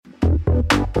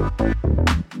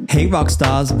Hey rock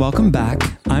stars, welcome back.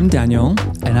 I'm Daniel.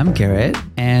 And I'm Garrett,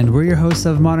 and we're your hosts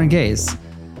of Modern Gaze.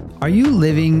 Are you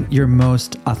living your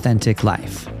most authentic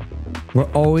life?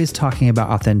 We're always talking about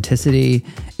authenticity.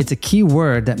 It's a key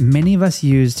word that many of us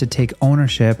use to take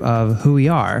ownership of who we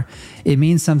are. It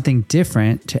means something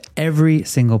different to every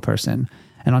single person.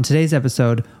 And on today's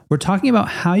episode, we're talking about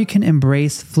how you can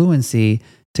embrace fluency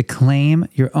to claim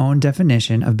your own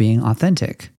definition of being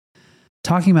authentic.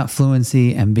 Talking about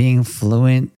fluency and being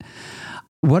fluent,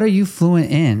 what are you fluent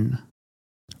in?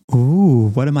 Ooh,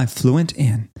 what am I fluent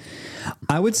in?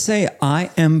 I would say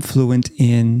I am fluent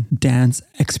in dance,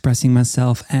 expressing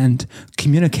myself, and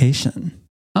communication.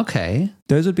 Okay.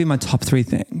 Those would be my top three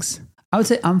things. I would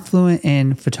say I'm fluent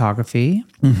in photography,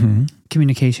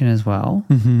 communication as well,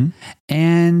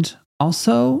 and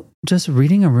also just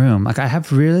reading a room. Like I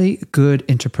have really good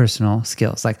interpersonal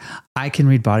skills. Like I can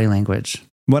read body language.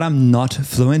 What I'm not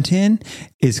fluent in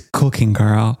is cooking,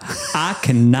 girl. I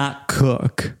cannot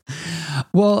cook.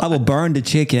 Well, I will burn the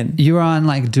chicken. You're on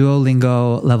like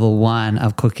Duolingo level 1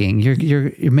 of cooking.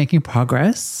 You're making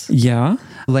progress. Yeah.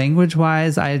 Language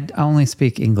wise, I only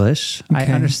speak English. Okay.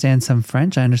 I understand some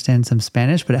French. I understand some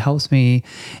Spanish, but it helps me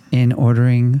in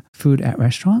ordering food at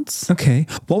restaurants. Okay.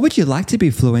 What would you like to be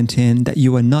fluent in that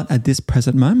you are not at this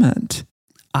present moment?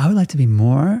 I would like to be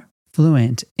more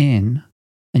fluent in,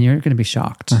 and you're going to be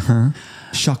shocked.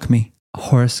 Shock me.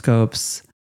 Horoscopes,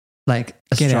 like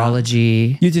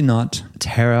astrology. You do not.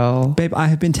 Tarot. Babe, I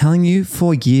have been telling you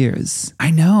for years. I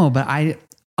know, but I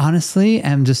honestly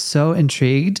am just so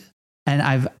intrigued.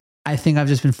 And I think I've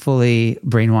just been fully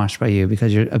brainwashed by you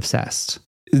because you're obsessed.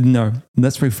 No,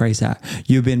 let's rephrase that.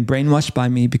 You've been brainwashed by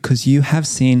me because you have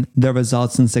seen the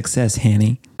results and success,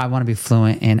 Hanny. I want to be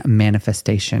fluent in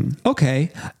manifestation.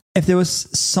 Okay. If there was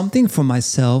something for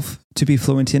myself to be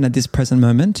fluent in at this present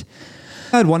moment,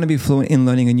 I'd want to be fluent in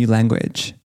learning a new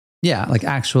language. Yeah, like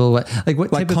actual, what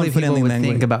typically people would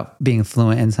think about being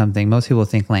fluent in something. Most people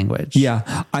think language.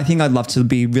 Yeah, I think I'd love to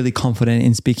be really confident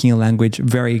in speaking a language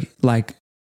very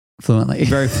fluently.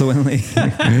 Very fluently.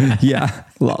 Yeah,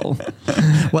 lol.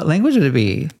 What language would it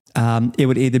be? It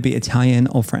would either be Italian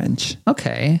or French.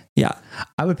 Okay. Yeah.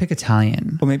 I would pick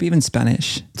Italian. Or maybe even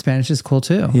Spanish. Spanish is cool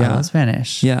too. Yeah. I love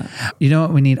Spanish. Yeah. You know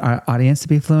what we need our audience to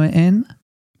be fluent in?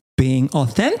 Being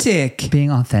authentic.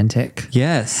 Being authentic.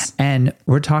 Yes. And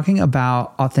we're talking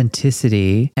about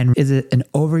authenticity. And is it an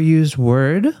overused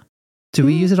word? Do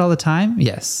we use it all the time?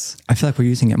 Yes. I feel like we're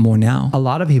using it more now. A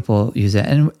lot of people use it.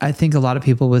 And I think a lot of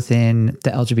people within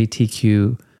the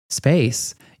LGBTQ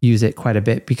space use it quite a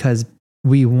bit because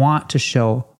we want to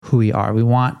show who we are. We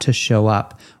want to show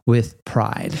up with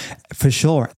pride. For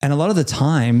sure. And a lot of the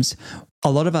times,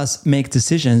 a lot of us make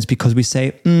decisions because we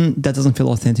say, that doesn't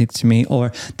feel authentic to me,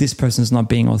 or this person's not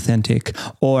being authentic,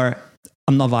 or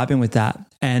I'm not vibing with that.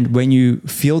 And when you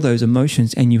feel those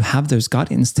emotions and you have those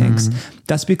gut instincts,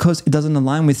 that's because it doesn't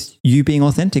align with you being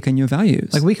authentic and your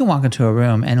values. Like we can walk into a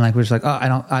room and like we're just like,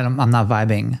 oh, I'm not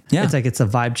vibing. Yeah. It's like it's a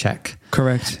vibe check.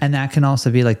 Correct. And that can also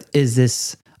be like, is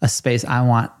this a space I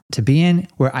want to be in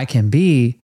where I can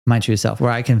be my true self,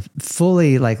 where I can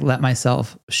fully like let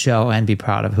myself show and be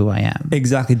proud of who I am.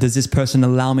 Exactly. Does this person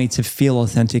allow me to feel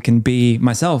authentic and be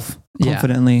myself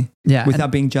confidently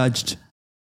without being judged?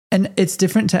 And it's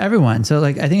different to everyone. So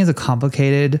like, I think it's a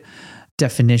complicated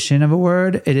definition of a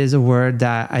word. It is a word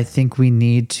that I think we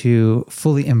need to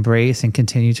fully embrace and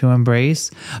continue to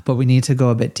embrace, but we need to go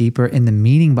a bit deeper in the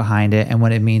meaning behind it and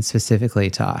what it means specifically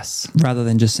to us. Rather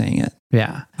than just saying it.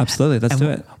 Yeah. Absolutely. Let's do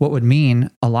it. What would mean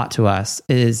a lot to us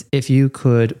is if you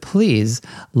could please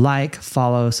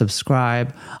follow,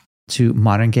 subscribe to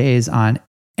Modern Gaze on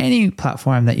any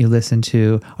platform that you listen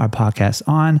to our podcast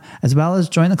on, as well as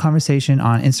join the conversation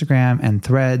on Instagram and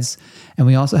Threads. And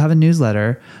we also have a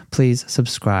newsletter. Please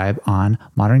subscribe on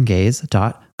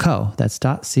moderngaze.co. That's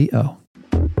 .co.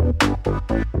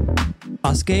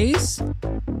 Us gays,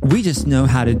 we just know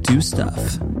how to do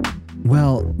stuff.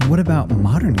 Well, what about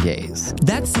modern gays?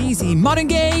 That's easy. Modern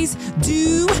gays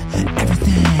do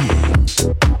everything.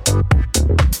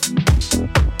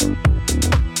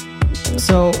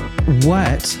 So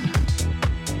what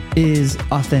is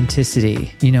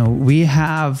authenticity? You know, we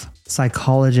have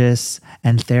psychologists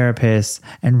and therapists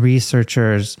and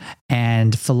researchers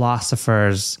and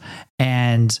philosophers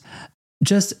and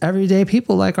just everyday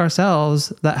people like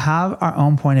ourselves that have our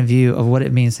own point of view of what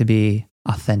it means to be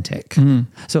authentic.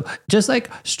 So just like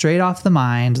straight off the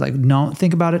mind, like don't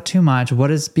think about it too much. What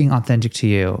does being authentic to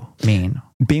you mean?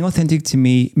 Being authentic to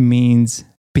me means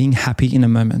being happy in a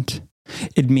moment.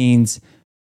 It means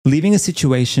leaving a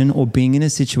situation or being in a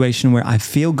situation where I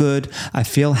feel good, I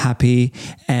feel happy,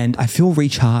 and I feel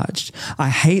recharged. I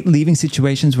hate leaving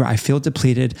situations where I feel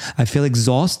depleted, I feel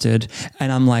exhausted,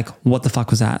 and I'm like, what the fuck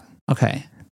was that? Okay.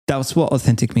 That's what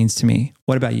authentic means to me.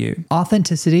 What about you?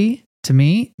 Authenticity to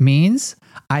me means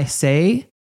I say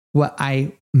what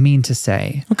I mean to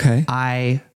say. Okay.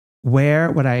 I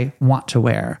wear what I want to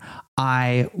wear.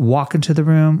 I walk into the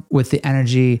room with the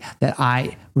energy that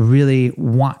I really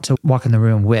want to walk in the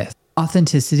room with.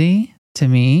 Authenticity to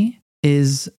me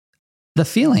is the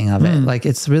feeling of it. Like,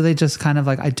 it's really just kind of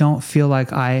like, I don't feel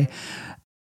like I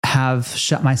have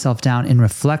shut myself down in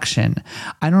reflection.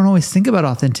 I don't always think about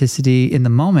authenticity in the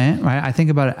moment, right? I think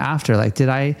about it after. Like, did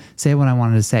I say what I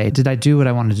wanted to say? Did I do what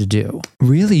I wanted to do?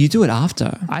 Really? You do it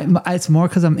after? It's more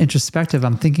because I'm introspective.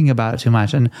 I'm thinking about it too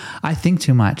much, and I think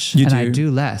too much, I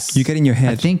do less. You get in your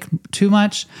head. I think too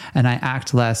much and I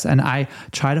act less, and I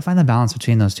try to find the balance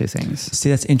between those two things. See,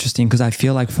 that's interesting, because I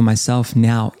feel like for myself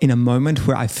now, in a moment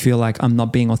where I feel like I'm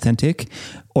not being authentic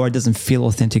or it doesn't feel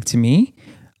authentic to me,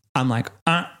 I'm like,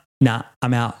 nah,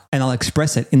 I'm out. And I'll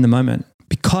express it in the moment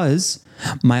because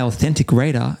my authentic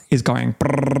radar is going.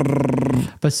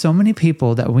 But so many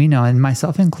people that we know, and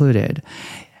myself included,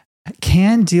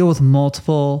 can deal with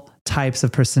multiple types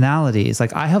of personalities.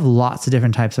 Like, I have lots of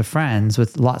different types of friends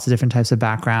with lots of different types of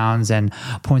backgrounds and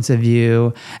points of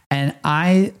view. And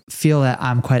I feel that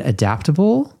I'm quite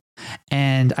adaptable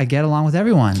and I get along with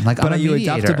everyone. Like, but are you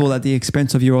adaptable at the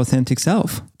expense of your authentic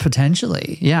self?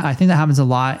 Potentially. Yeah. I think that happens a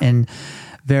lot in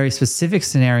very specific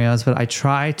scenarios, but I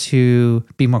try to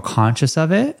be more conscious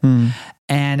of it.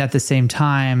 And at the same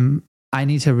time, I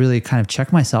need to really kind of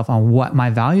check myself on what my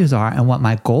values are and what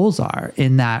my goals are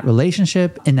in that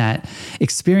relationship, in that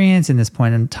experience, in this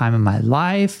point in time in my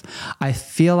life. I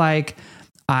feel like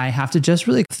I have to just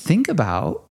really think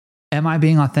about, am I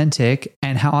being authentic,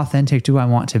 and how authentic do I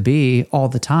want to be all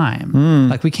the time?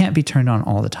 Like, we can't be turned on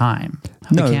all the time.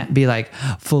 No. We can't be like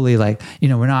fully like,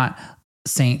 we're not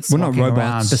saints. We're not robots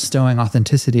around bestowing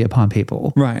authenticity upon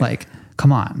people. Right. Like,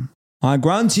 come on. I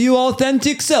grant you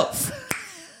authentic self.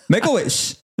 Make a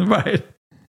wish. Right.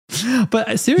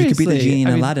 But seriously, you could be the genie in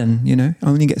Aladdin,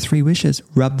 only get 3 wishes.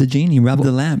 Rub the genie, rub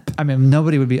the lamp. I mean,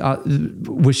 nobody would be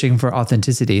wishing for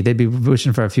authenticity. They'd be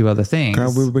wishing for a few other things.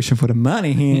 Girl, we're wishing for the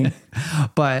money.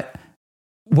 But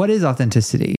what is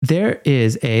authenticity? There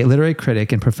is a literary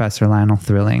critic and professor, Lionel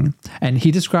Thrilling, and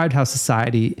he described how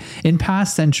society in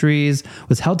past centuries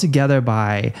was held together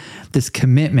by this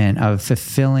commitment of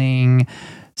fulfilling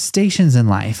stations in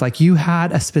life. Like, you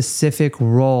had a specific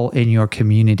role in your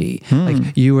community.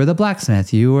 Like, you were the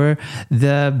blacksmith, you were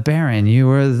the baron, you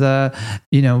were the,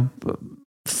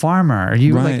 farmer.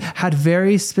 You like had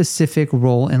very specific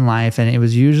role in life, and it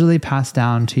was usually passed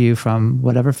down to you from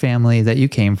whatever family that you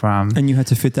came from. And you had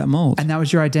to fit that mold. And that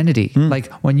was your identity.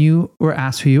 Like, when you were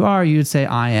asked who you are, you'd say,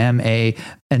 I am a,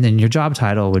 and then your job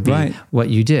title would be what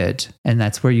you did. And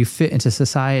that's where you fit into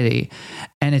society.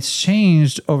 And it's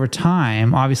changed over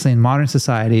time. Obviously, in modern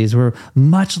societies, we're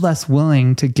much less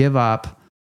willing to give up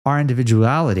our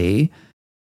individuality,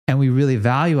 and we really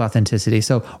value authenticity.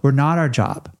 So we're not our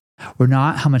job. We're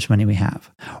not how much money we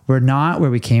have. We're not where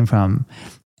we came from.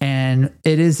 And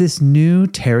it is this new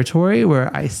territory where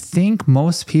I think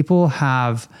most people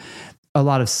have a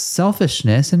lot of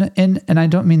selfishness. And I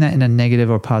don't mean that in a negative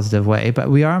or positive way,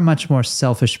 but we are much more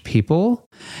selfish people.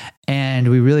 And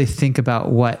we really think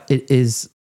about what it is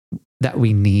that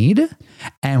we need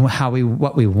and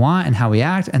what we want and how we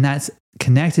act. And that's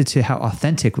connected to how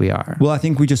authentic we are. Well, I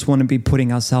think we just want to be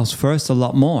putting ourselves first a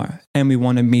lot more. And we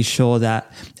want to be sure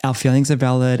that our feelings are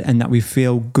valid and that we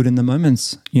feel good in the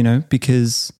moments,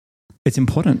 because it's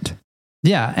important.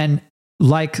 Yeah. And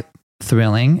like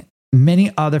Thrilling,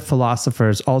 many other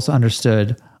philosophers also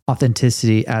understood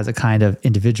authenticity as a kind of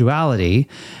individuality.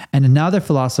 And another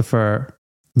philosopher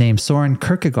named Soren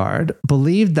Kierkegaard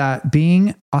believed that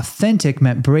being authentic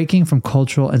meant breaking from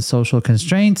cultural and social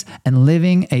constraints and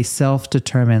living a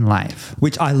self-determined life.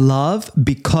 Which I love,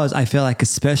 because I feel like,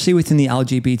 especially within the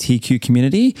LGBTQ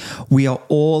community, we are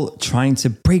all trying to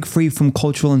break free from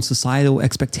cultural and societal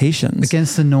expectations.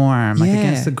 Against the norm, like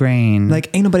against the grain. Like,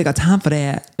 ain't nobody got time for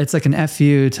that. It's like an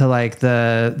FU to like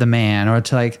the man, or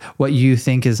to like what you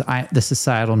think is the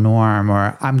societal norm,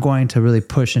 or I'm going to really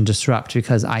push and disrupt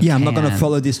because I can. I'm not going to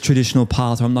follow this traditional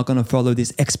path, or I'm not going to follow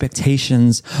these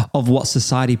expectations of what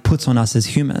society puts on us as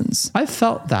humans. I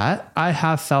felt that. I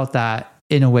have felt that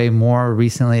in a way more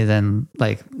recently than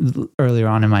like earlier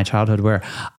on in my childhood, where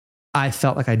I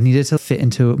felt like I needed to fit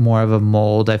into more of a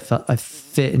mold. I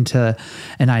fit into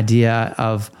an idea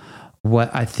of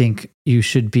what I think you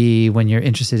should be when you're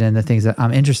interested in the things that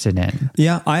I'm interested in.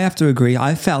 Yeah, I have to agree.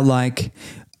 I felt like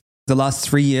the last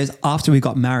 3 years after we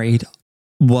got married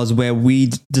was where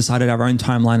we decided our own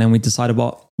timeline and we decided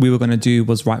what we were going to do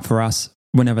was right for us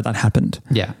whenever that happened.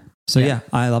 Yeah. So yeah,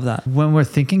 I love that. When we're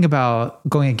thinking about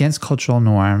going against cultural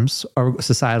norms or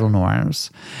societal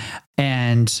norms,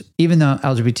 and even though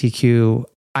LGBTQ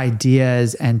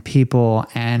ideas and people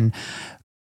and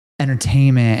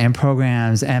entertainment and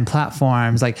programs and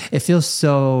platforms, like it feels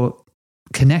so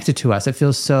connected to us. It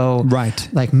feels so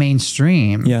like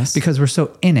mainstream. Yes. Because we're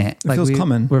so in it. It feels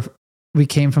common. We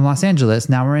came from Los Angeles.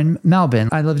 Now we're in Melbourne.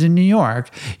 I lived in New York.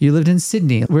 You lived in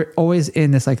Sydney. We're always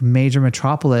in this like major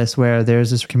metropolis where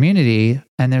there's this community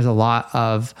and there's a lot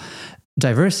of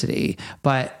diversity,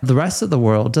 but the rest of the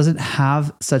world doesn't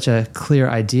have such a clear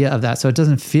idea of that. So it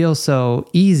doesn't feel so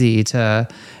easy to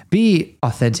be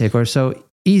authentic or so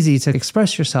easy to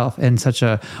express yourself in such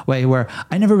a way where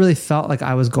I never really felt like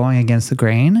I was going against the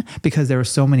grain because there were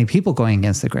so many people going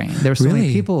against the grain. There were so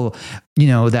many people,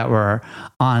 that were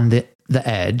on the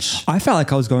edge. I felt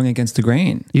like I was going against the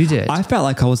grain. You did. I felt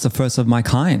like I was the first of my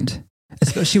kind,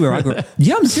 especially where I grew up.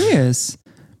 Yeah, I'm serious.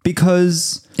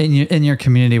 Because in your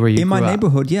community where you in my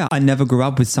neighborhood, I never grew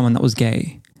up with someone that was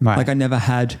gay. Right. Like I never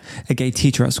had a gay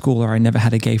teacher at school, or I never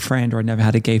had a gay friend, or I never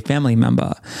had a gay family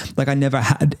member. Like I never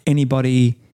had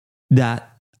anybody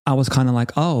that I was kind of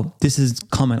like, oh, this is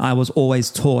common. I was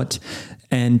always taught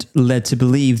and led to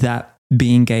believe that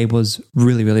being gay was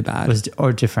really, really bad.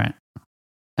 Or different.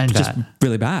 And just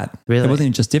really bad. Really? It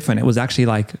wasn't just different. It was actually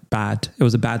like bad. It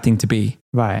was a bad thing to be.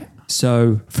 Right.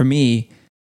 So for me,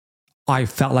 I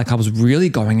felt like I was really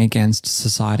going against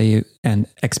society and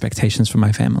expectations from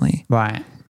my family. Right.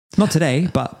 Not today,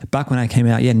 but back when I came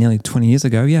out, nearly 20 years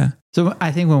ago, yeah. So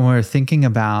I think when we're thinking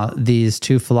about these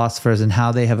two philosophers and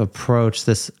how they have approached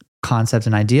this concept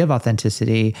and idea of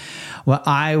authenticity, well,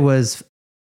 I was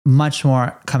much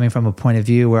more coming from a point of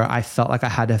view where I felt like I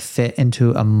had to fit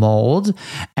into a mold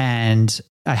and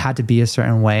I had to be a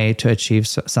certain way to achieve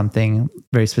something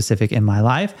very specific in my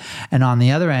life. And on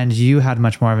the other end, you had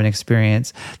much more of an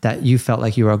experience that you felt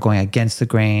like you were going against the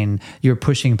grain. You were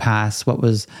pushing past what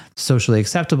was socially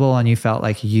acceptable and you felt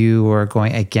like you were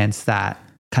going against that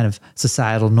kind of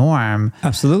societal norm.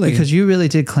 Absolutely. Because you really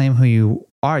did claim who you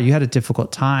are. You had a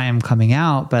difficult time coming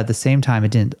out, but at the same time,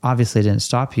 it obviously didn't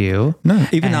stop you. No,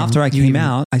 even after I came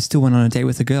out, I still went on a date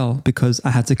with a girl because I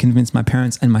had to convince my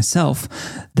parents and myself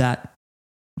that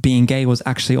being gay was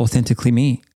actually authentically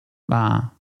me.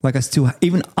 Wow. Like I still,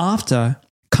 even after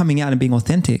coming out and being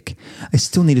authentic, I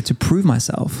still needed to prove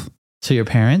myself. To your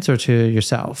parents or to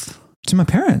yourself? To my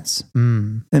parents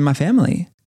and my family.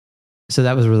 So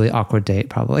that was a really awkward date,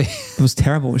 probably. It was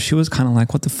terrible. She was kind of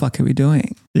like, what the fuck are we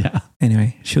doing? Yeah.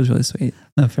 Anyway, she was really sweet.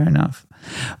 No, fair enough.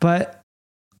 But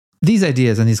these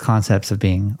ideas and these concepts of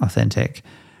being authentic,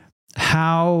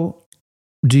 how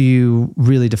do you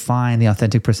really define the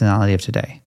authentic personality of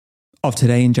today? Of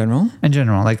today in general? In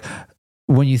general. Like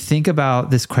when you think about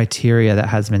this criteria that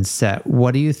has been set,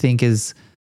 what do you think is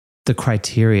the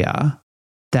criteria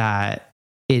that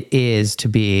it is to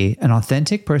be an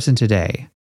authentic person today?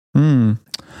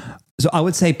 So I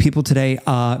would say people today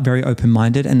are very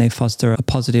open-minded and they foster a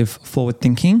positive forward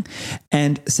thinking.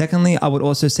 And secondly, I would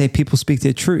also say people speak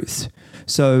their truth.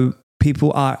 So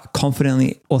people are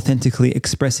confidently, authentically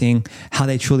expressing how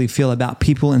they truly feel about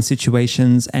people and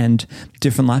situations and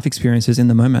different life experiences in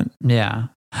the moment. Yeah,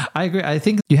 I agree. I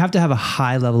think you have to have a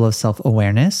high level of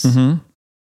self-awareness.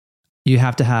 You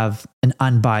have to have an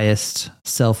unbiased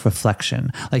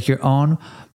self-reflection. Like your own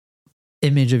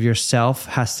image of yourself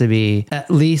has to be at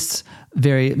least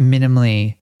very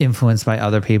minimally influenced by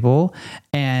other people.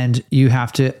 And you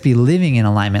have to be living in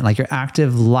alignment, like your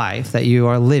active life that you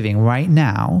are living right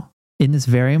now in this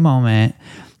very moment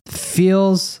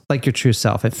feels like your true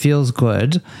self. It feels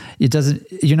good.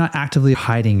 You're not actively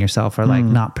hiding yourself or like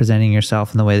not presenting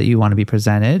yourself in the way that you want to be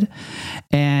presented.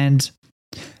 And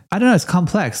I don't know, it's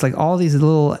complex. Like all these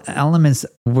little elements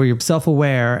where you're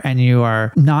self-aware and you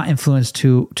are not influenced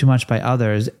too much by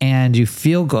others and you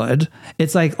feel good.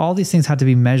 It's like all these things have to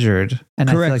be measured. And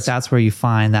Correct. I feel like that's where you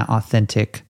find that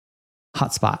authentic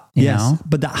hotspot, you know?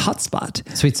 But that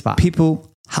hotspot. Sweet spot. People,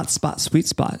 hotspot, sweet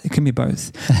spot. It can be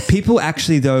both. People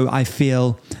actually, though, I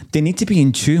feel they need to be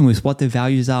in tune with what their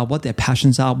values are, what their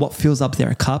passions are, what fills up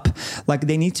their cup. Like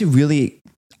they need to really,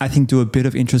 I think, do a bit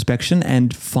of introspection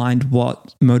and find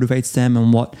what motivates them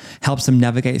and what helps them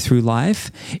navigate through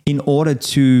life in order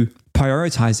to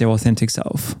prioritize their authentic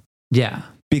self. Yeah.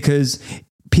 Because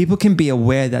people can be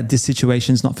aware that this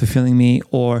situation is not fulfilling me,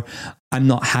 or I'm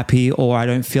not happy, or I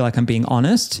don't feel like I'm being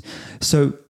honest.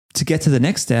 So to get to the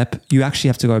next step, you actually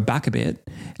have to go back a bit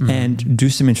and do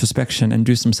some introspection and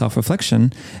do some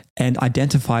self-reflection and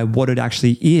identify what it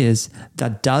actually is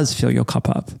that does fill your cup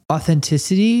up.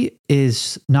 Authenticity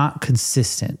is not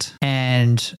consistent,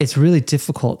 and it's really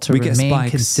difficult to remain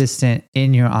consistent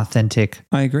in your authentic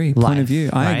I agree. life, point of view.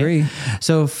 I agree.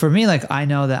 So for me, like, I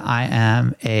know that I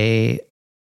am a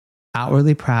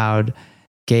outwardly proud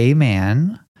gay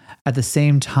man. At the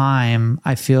same time,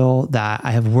 I feel that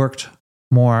I have worked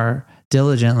more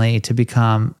diligently to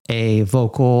become a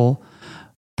vocal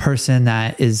person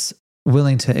that is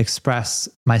willing to express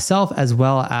myself, as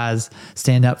well as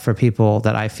stand up for people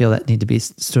that I feel that need to be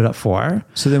stood up for.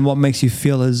 So then what makes you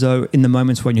feel as though in the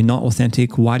moments when you're not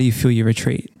authentic, why do you feel you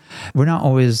retreat? We're not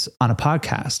always on a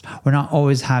podcast. We're not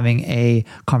always having a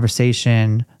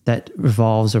conversation that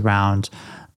revolves around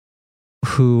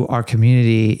who our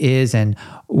community is and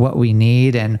what we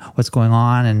need and what's going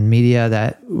on in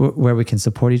media where we can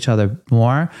support each other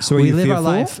more. So we live our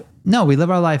life. No, we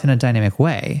live our life in a dynamic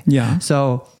way. Yeah.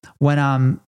 So when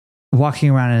I'm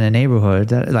walking around in a neighborhood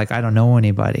that, like, I don't know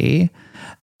anybody,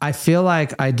 I feel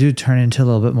like I do turn into a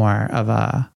little bit more of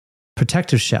a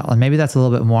protective shell. And maybe that's a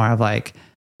little bit more of like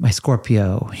my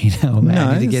Scorpio, I need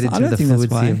to get into the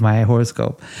fluency of my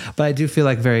horoscope. But I do feel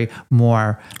like very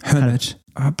more hermit.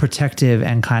 Protective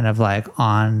and kind of like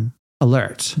on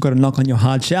alert. Got to knock on your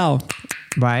hard shell.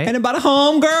 Right? Anybody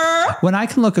home, girl? When I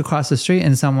can look across the street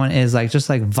and someone is like just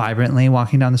like vibrantly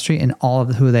walking down the street and all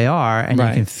of who they are, and you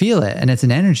can feel it, and it's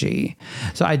an energy.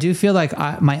 So I do feel like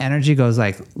my energy goes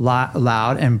like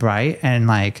loud and bright and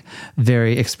like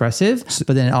very expressive,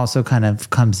 but then it also kind of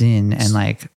comes in and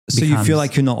like So you feel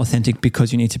like you're not authentic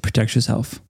because you need to protect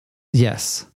yourself?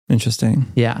 Yes. Interesting.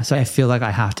 Yeah. So I feel like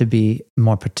I have to be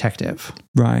more protective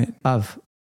of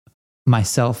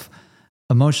myself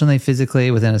emotionally,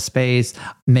 physically, within a space.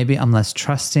 Maybe I'm less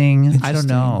trusting. I don't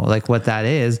know like what that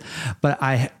is, but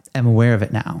I am aware of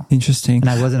it now. Interesting. And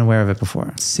I wasn't aware of it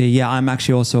before. See, yeah, I'm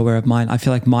actually also aware of mine. I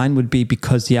feel like mine would be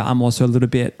because, I'm also a little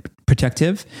bit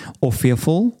protective or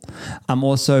fearful. I'm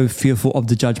also fearful of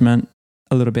the judgment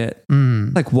a little bit.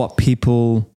 Like what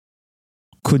people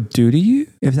could do to you,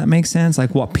 if that makes sense.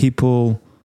 Like what people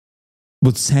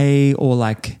would say or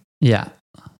like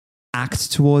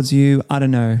act towards you. I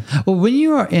don't know. Well, when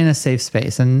you are in a safe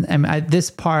space, and this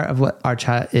part of what our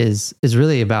chat is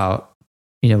really about,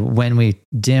 when we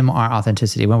dim our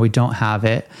authenticity, when we don't have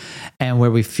it, and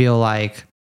where we feel like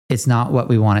it's not what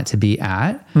we want it to be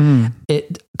at,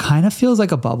 it kind of feels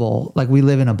like a bubble. Like we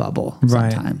live in a bubble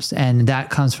sometimes. And that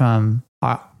comes from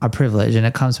our privilege, and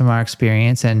it comes from our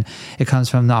experience, and it comes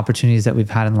from the opportunities that we've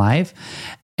had in life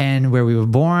and where we were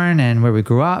born and where we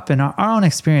grew up and our own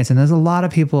experience. And there's a lot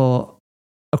of people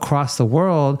across the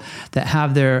world that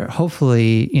have their,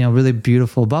 hopefully, really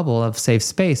beautiful bubble of safe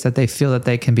space that they feel that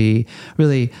they can be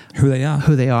really who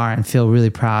they are and feel really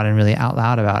proud and really out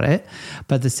loud about it.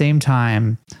 But at the same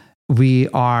time, we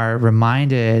are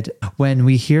reminded when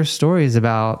we hear stories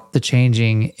about the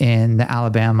changing in the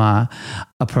Alabama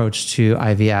approach to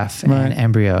IVF and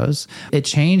embryos. It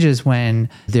changes when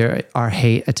there are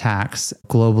hate attacks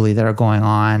globally that are going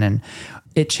on. And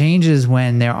it changes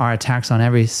when there are attacks on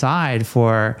every side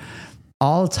for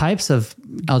all types of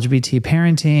LGBT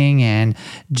parenting and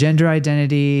gender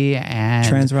identity and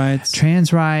trans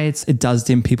rights. It does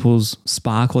dim people's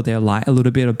spark or their light a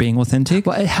little bit of being authentic.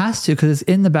 Well, it has to, because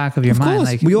it's in the back of your mind. Course.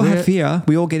 Like we all have fear.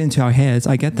 We all get into our heads.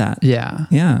 I get that. Yeah.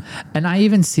 Yeah. And I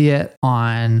even see it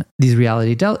on these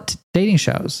reality dating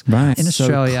shows. Right. In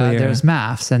Australia, there's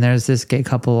MAFS, and there's this gay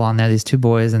couple on there, these two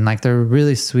boys, and like they're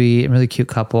really sweet and really cute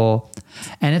couple.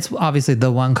 And it's obviously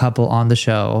the one couple on the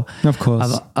show, of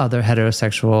course, of other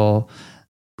heterosexual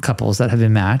couples that have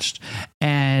been matched.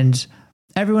 And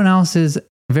everyone else is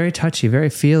very touchy, very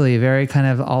feely, very kind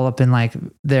of all up in like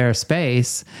their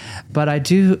space. But I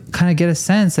do kind of get a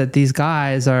sense that these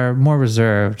guys are more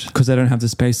reserved because they don't have the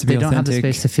space to be authentic. They don't have the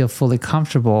space to feel fully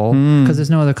comfortable because there's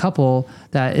no other couple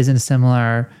that is in a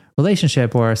similar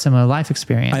relationship or a similar life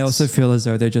experience. I also feel as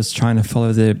though they're just trying to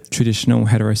follow the traditional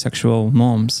heterosexual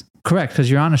norms. Correct, because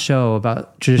you're on a show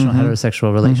about traditional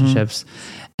heterosexual relationships.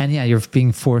 And you're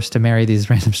being forced to marry these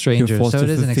random strangers. So it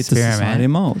is an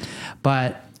experiment.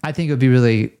 But I think it would be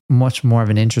really much more of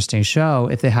an interesting show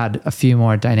if they had a few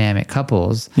more dynamic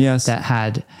couples that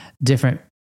had different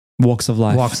walks of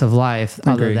life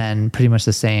other than pretty much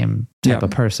the same type of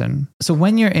person. So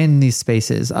when you're in these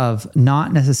spaces of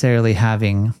not necessarily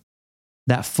having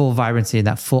that full vibrancy,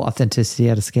 that full authenticity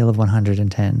at a scale of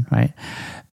 110, right?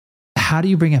 How do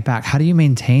you bring it back? How do you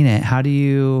maintain it? How do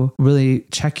you really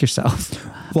check yourself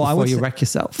before you wreck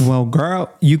yourself? Well,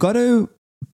 girl, you got to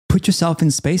put yourself in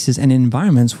spaces and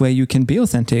environments where you can be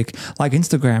authentic, like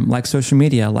Instagram, like social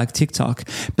media, like TikTok.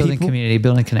 Building community,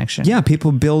 building connection. Yeah,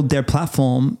 people build their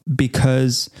platform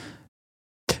because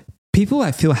people,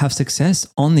 I feel, have success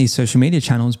on these social media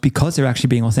channels because they're actually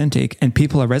being authentic and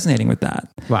people are resonating with that.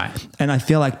 Right. And I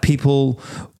feel like people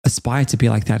aspire to be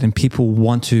like that and people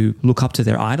want to look up to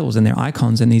their idols and their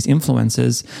icons and these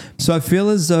influencers. So I feel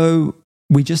as though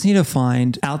we just need to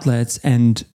find outlets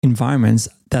and environments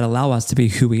that allow us to be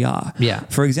who we are. Yeah.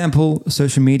 For example,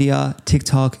 social media,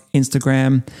 TikTok,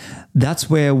 Instagram, that's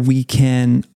where we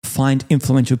can find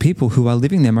influential people who are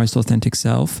living their most authentic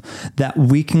self that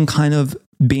we can kind of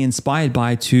be inspired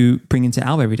by to bring into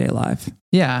our everyday life.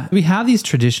 Yeah. We have these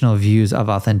traditional views of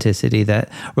authenticity that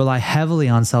rely heavily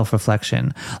on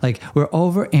self-reflection. Like we're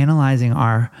over-analyzing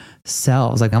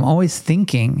ourselves. Like I'm always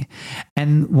thinking.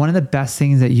 And one of the best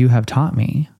things that you have taught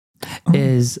me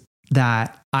is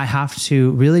that I have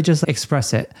to really just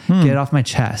express it, get it off my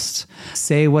chest,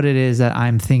 say what it is that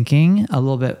I'm thinking a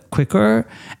little bit quicker.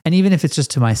 And even if it's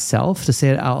just to myself, to say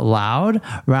it out loud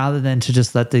rather than to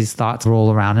just let these thoughts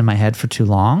roll around in my head for too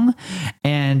long.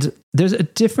 And there's a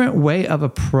different way of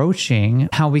approaching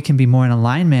how we can be more in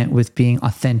alignment with being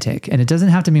authentic. And it doesn't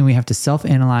have to mean we have to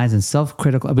self-analyze and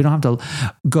self-critical. We don't have to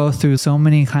go through so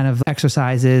many kind of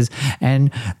exercises and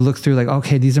look through like,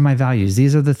 okay, these are my values.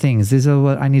 These are the things. These are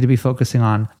what I need to be focusing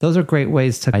on. Those are great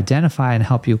ways to identify and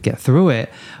help you get through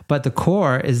it. But the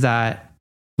core is that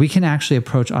we can actually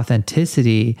approach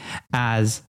authenticity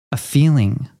as a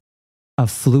feeling of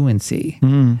fluency.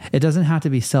 It doesn't have to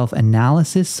be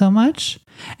self-analysis so much.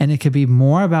 And it could be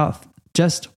more about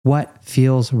just what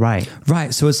feels right.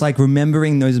 Right. So it's like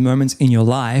remembering those moments in your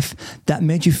life that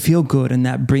made you feel good and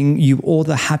that bring you all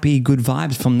the happy, good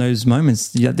vibes from those moments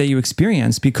that you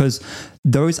experienced, because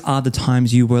those are the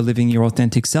times you were living your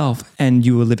authentic self and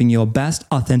you were living your best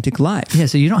authentic life. Yeah.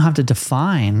 So you don't have to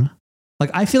define.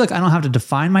 Like, I feel like I don't have to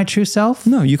define my true self.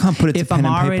 No, you can't put it to pen and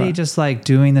paper. If I'm already just like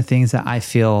doing the things that I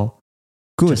feel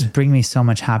good, just bring me so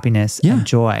much happiness and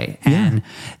joy and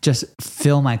just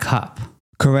fill my cup.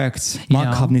 Correct. My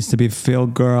cup needs to be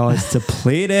filled, girl. It's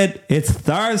depleted. It's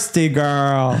thirsty,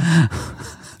 girl.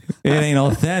 It ain't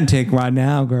authentic right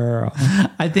now, girl.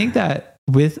 I think that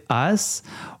with us,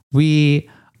 we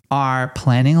are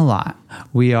planning a lot.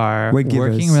 We're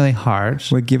working really hard.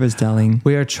 We're givers, darling.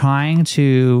 We are trying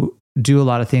to do a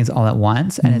lot of things all at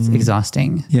once, and it's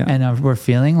exhausting. Yeah. And we're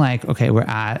feeling like, okay, we're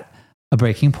at a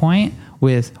breaking point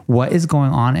with what is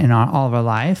going on in all of our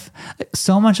life.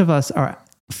 So much of us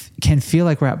can feel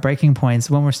like we're at breaking points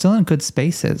when we're still in good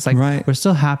spaces. Like we're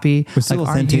still happy. We're still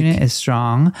authentic. Our unit is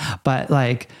strong, but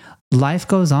like life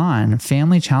goes on.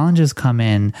 Family challenges come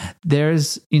in.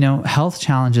 There's, health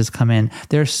challenges come in.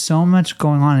 There's so much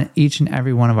going on in each and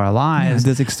every one of our lives. Yeah,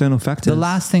 there's external factors. The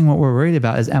last thing what we're worried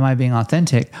about is, am I being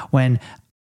authentic when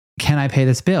can I pay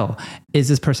this bill? Is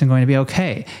this person going to be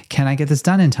okay? Can I get this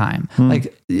done in time?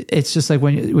 Like, it's just like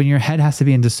when your head has to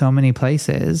be into so many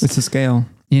places. It's a scale.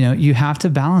 You have to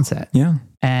balance it. Yeah.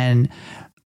 And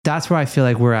that's where I feel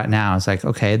like we're at now. It's like,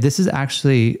 okay, this is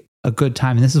actually a good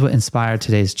time. And this is what inspired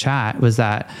today's chat, was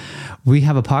that we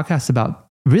have a podcast about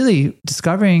really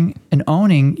discovering and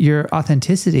owning your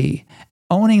authenticity,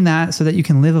 owning that so that you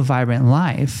can live a vibrant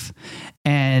life.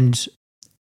 And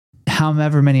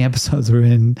however many episodes we're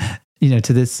in,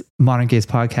 to this Modern Gaze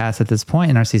podcast at this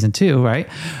point in our season 2, right?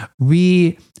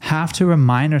 We have to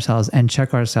remind ourselves and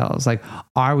check ourselves. Like,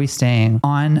 are we staying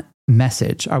on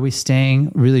message? Are we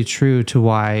staying really true to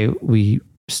why we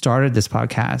started this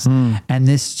podcast? And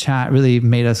this chat really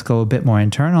made us go a bit more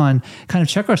internal and kind of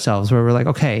check ourselves, where we're like,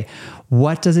 okay,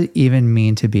 what does it even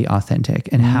mean to be authentic?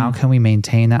 And how can we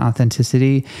maintain that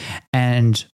authenticity?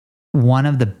 And one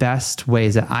of the best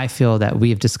ways that I feel that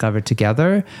we've discovered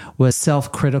together was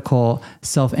self-critical,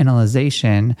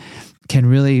 self-analyzation can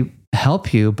really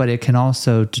help you, but it can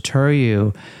also deter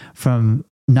you from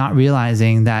not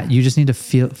realizing that you just need to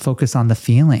focus on the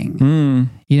feeling.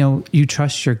 You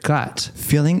trust your gut.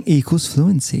 Feeling equals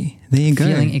fluency. There you go.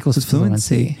 Feeling equals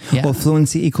fluency. Yeah. Or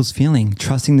fluency equals feeling.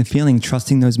 Trusting the feeling,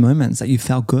 trusting those moments that you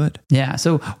felt good. Yeah.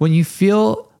 So when you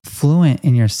feel fluent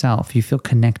in yourself, you feel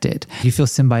connected, you feel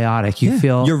symbiotic, you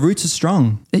feel your roots are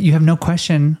strong. You have no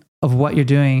question of what you're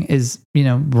doing is,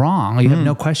 wrong. You have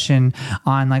no question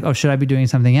on like, oh, should I be doing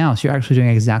something else? You're actually doing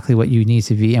exactly what you need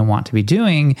to be and want to be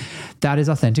doing. That is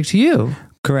authentic to you.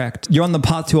 Correct. You're on the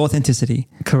path to authenticity.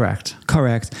 Correct.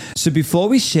 So before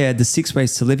we share the 6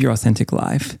 ways to live your authentic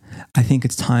life, I think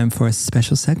it's time for a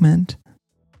special segment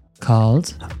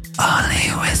called Only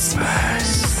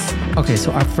Whispers. Okay,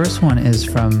 so our first one is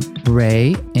from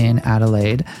Ray in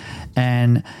Adelaide.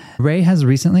 And Ray has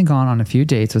recently gone on a few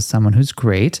dates with someone who's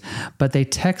great, but they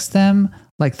text them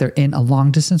like they're in a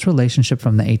long distance relationship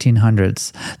from the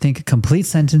 1800s. Think complete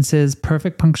sentences,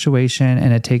 perfect punctuation,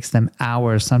 and it takes them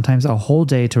hours, sometimes a whole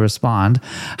day to respond.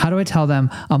 How do I tell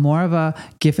them I'm more of a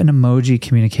GIF and emoji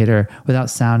communicator without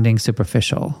sounding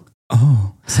superficial?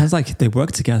 Oh, sounds like they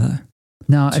work together.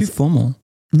 No, Too formal.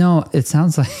 No, it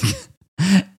sounds like,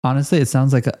 honestly, it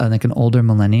sounds like an older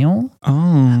millennial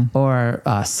or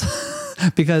us.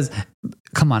 Because,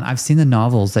 come on, I've seen the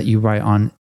novels that you write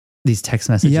on these text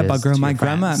messages. Yeah, but girl, my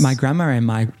grammar and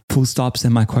my full stops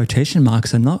and my quotation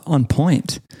marks are not on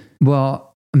point.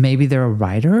 Well, maybe they're a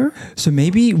writer. So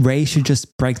maybe Ray should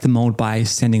just break the mold by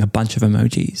sending a bunch of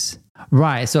emojis.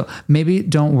 Right. So maybe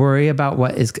don't worry about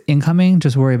what is incoming,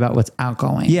 just worry about what's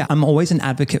outgoing. Yeah, I'm always an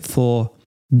advocate for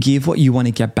give what you want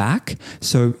to get back.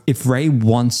 So if Ray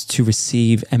wants to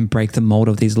receive and break the mold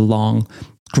of these long,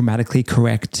 grammatically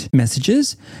correct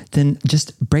messages, then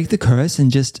just break the curse and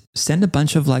just send a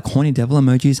bunch of like horny devil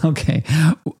emojis. Okay.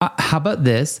 How about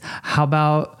this? How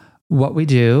about what we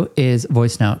do is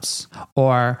voice notes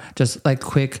or just like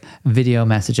quick video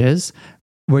messages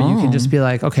where you can just be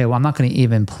like, okay, well, I'm not going to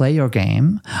even play your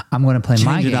game. I'm going to play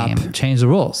my game. Change the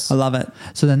rules. I love it.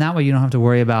 So then that way you don't have to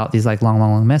worry about these like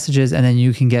long messages, and then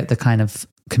you can get the kind of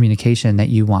communication that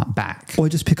you want back. Or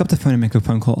just pick up the phone and make a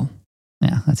phone call.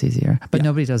 Yeah, that's easier. But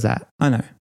nobody does that. I know.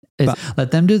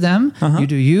 Let them do them. You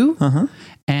do you.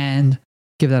 And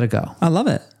give that a go. I love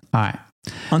it. All right.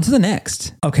 On to the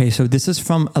next. Okay, so this is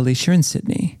from Alicia in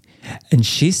Sydney. And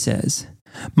she says,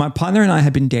 my partner and I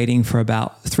have been dating for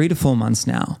about 3 to 4 months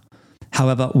now.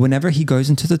 However, whenever he goes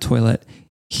into the toilet,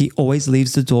 he always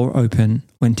leaves the door open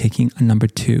when taking a number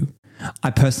 2.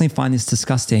 I personally find this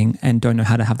disgusting and don't know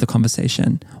how to have the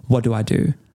conversation. What do I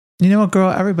do? You know what, girl?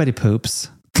 Everybody poops.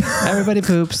 Everybody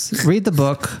poops. Read the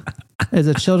book. There's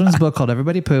a children's book called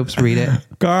Everybody Poops. Read it.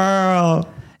 Girl.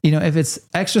 You know, if it's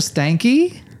extra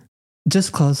stanky,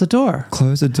 just close the door.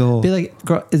 Close the door. Be like,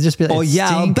 girl, just be like, oh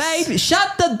yeah, babe,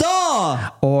 shut the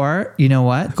door. Or, you know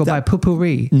what? Go buy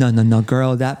poo-pourri. No,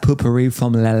 girl. That poo-pourri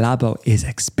from Le Labo is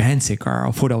expensive,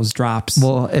 girl, for those drops.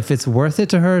 Well, if it's worth it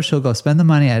to her, she'll go spend the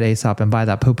money at Aesop and buy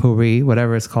that poo-pourri,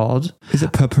 whatever it's called. Is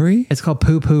it poo-pourri? It's called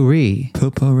poo-pourri.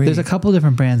 Poo-pourri. There's a couple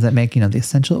different brands that make, you know, the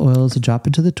essential oils to drop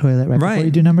into the toilet right before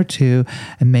you do number 2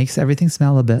 and makes everything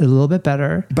smell a little bit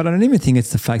better. But I don't even think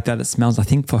it's the fact that it smells. I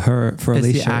think for her, for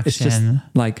Alicia, it's just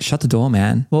like, shut the door,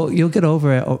 man. Well, you'll get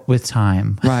over it with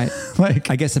time. Right. Like,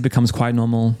 I guess it becomes quite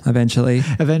normal eventually.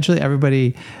 Eventually,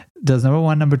 everybody does number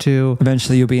 1, number 2.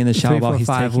 Eventually, you'll be in the shower 3, 4, while he's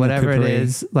 5, taking whatever a it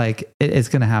is. Like, it's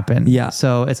going to happen. Yeah.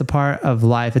 So it's a part of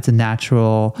life. It's a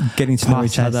natural getting to know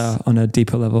each other on a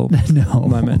deeper level.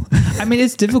 Moment. I mean,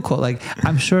 it's difficult. Like,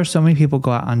 I'm sure so many people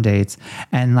go out on dates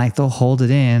and like they'll hold it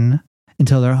in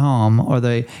until they're home, or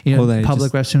they, you know,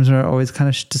 public restrooms are always kind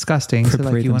of disgusting. So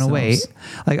like, you want to wait.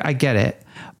 Like, I get it,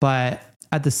 but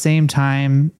at the same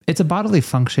time, it's a bodily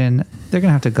function. They're going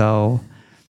to have to go.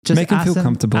 Just make him feel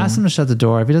comfortable. Ask him to shut the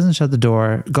door. If he doesn't shut the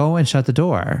door, go and shut the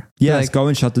door. Yes, go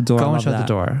and shut the door. Go and shut the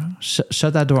door.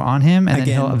 Shut that door on him, and then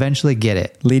he'll eventually get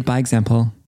it. Lead by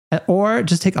example. Or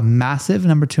just take a massive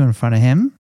number 2 in front of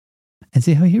him and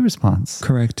see how he responds.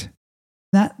 Correct.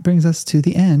 That brings us to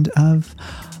the end of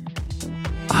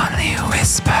Only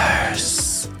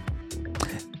Whispers.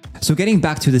 So getting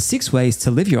back to the 6 ways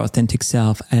to live your authentic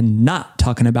self and not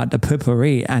talking about the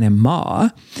potpourri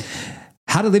anymore,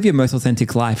 how to live your most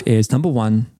authentic life is, number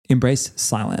 1, embrace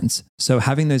silence. So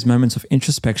having those moments of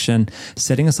introspection,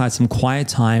 setting aside some quiet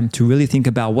time to really think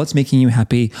about what's making you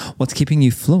happy, what's keeping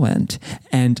you fluent,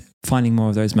 and finding more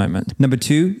of those moments. Number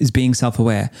 2 is being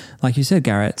self-aware. Like you said,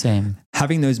 Garrett. Same.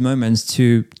 Having those moments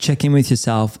to check in with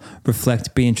yourself,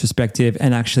 reflect, be introspective,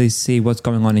 and actually see what's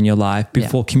going on in your life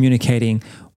before communicating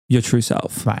your true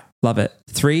self. Right. Love it.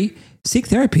 3, seek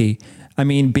therapy. I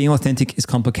mean, being authentic is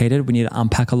complicated. We need to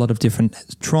unpack a lot of different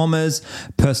traumas,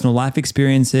 personal life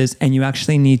experiences, and you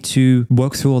actually need to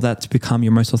work through all that to become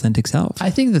your most authentic self. I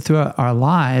think that throughout our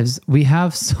lives, we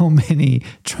have so many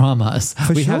traumas.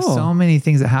 We have so many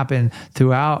things that happen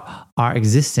throughout our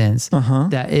existence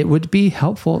that it would be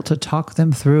helpful to talk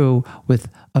them through with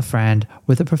a friend,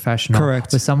 with a professional,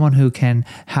 with someone who can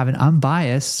have an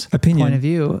unbiased point of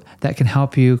view that can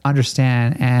help you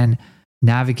understand and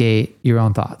navigate your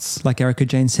own thoughts. Like Erica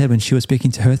Jane said when she was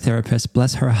speaking to her therapist,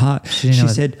 bless her heart, she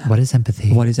said, what is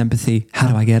empathy? What is empathy? How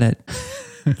do I get it?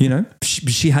 You know,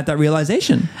 she had that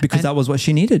realization because that was what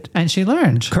she needed. And she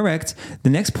learned. Correct.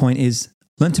 The next point is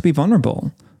learn to be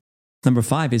vulnerable. Number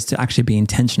 5 is to actually be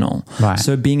intentional. Right.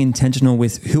 So being intentional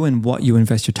with who and what you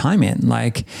invest your time in.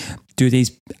 Like, Do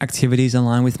these activities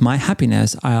align with my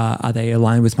happiness? Are they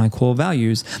aligned with my core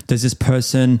values? Does this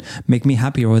person make me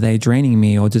happy, or are they draining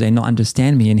me, or do they not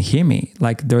understand me and hear me?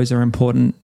 Like, those are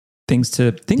important things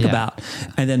to think about.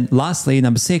 And then lastly,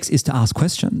 number 6 is to ask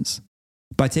questions.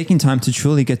 By taking time to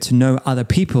truly get to know other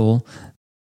people,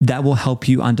 that will help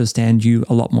you understand you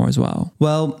a lot more as well.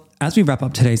 Well, as we wrap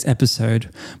up today's episode,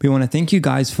 we want to thank you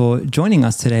guys for joining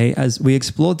us today as we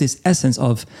explored this essence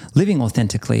of living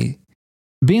authentically.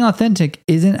 Being authentic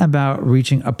isn't about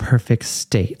reaching a perfect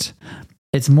state.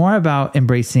 It's more about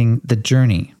embracing the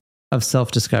journey of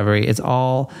self-discovery. It's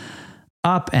all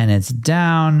up and it's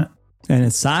down. And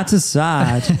it's side to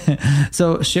side.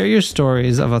 So share your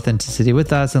stories of authenticity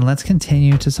with us, and let's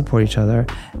continue to support each other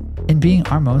in being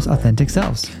our most authentic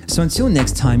selves. So until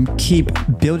next time, keep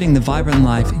building the vibrant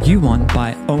life you want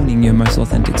by owning your most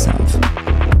authentic self.